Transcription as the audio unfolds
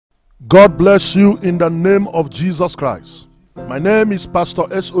God bless you in the name of Jesus Christ. My name is Pastor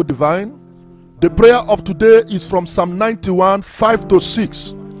S.O. Divine. The prayer of today is from Psalm 91,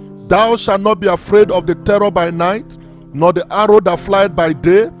 5-6. Thou shalt not be afraid of the terror by night, nor the arrow that flieth by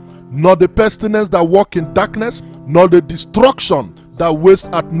day, nor the pestilence that walk in darkness, nor the destruction that wastes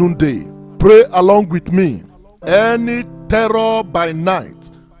at noonday. Pray along with me. Any terror by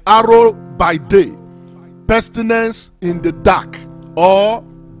night, arrow by day, pestilence in the dark, or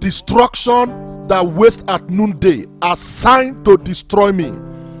destruction that wastes at noonday assigned to destroy me,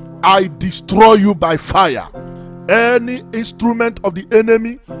 I destroy you by fire. Any instrument of the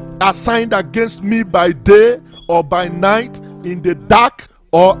enemy assigned against me by day or by night, in the dark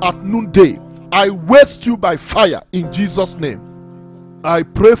or at noonday, I waste you by fire in Jesus' name. I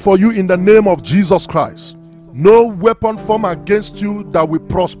pray for you in the name of Jesus Christ. No weapon formed against you that will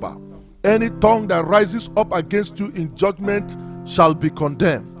prosper. Any tongue that rises up against you in judgment shall be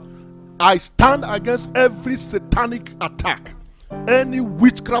condemned. I stand against every satanic attack, any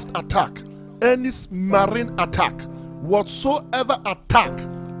witchcraft attack, any marine attack, whatsoever attack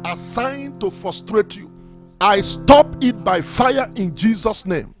assigned to frustrate you. I stop it by fire in Jesus'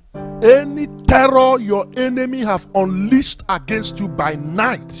 name. Any terror your enemy have unleashed against you by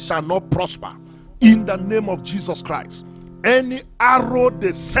night shall not prosper in the name of Jesus Christ. Any arrow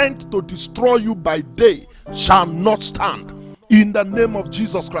they sent to destroy you by day shall not stand in the name of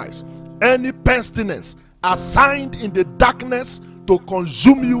Jesus Christ. Any pestilence assigned in the darkness to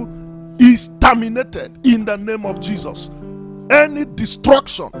consume you is terminated in the name of Jesus. Any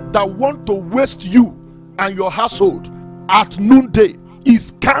destruction that want to waste you and your household at noonday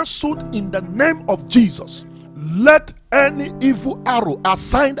is cancelled in the name of Jesus. Let any evil arrow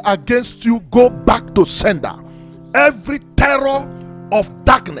assigned against you go back to sender. Every terror of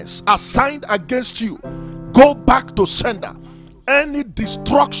darkness assigned against you, go back to sender. Any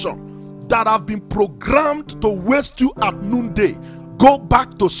destruction that have been programmed to waste you at noonday, go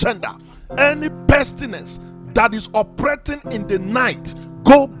back to sender. Any pestilence that is operating in the night,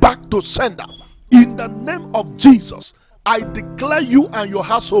 go back to sender. In the name of Jesus, I declare you and your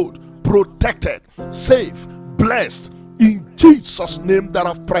household protected, safe, blessed. In Jesus' name that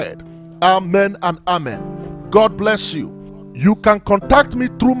I've prayed. Amen and amen. God bless you. You can contact me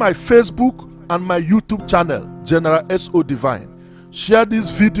through my Facebook and my YouTube channel, General S.O. Divine. Share this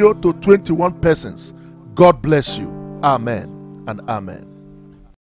video to 21 persons. God bless you. Amen and amen.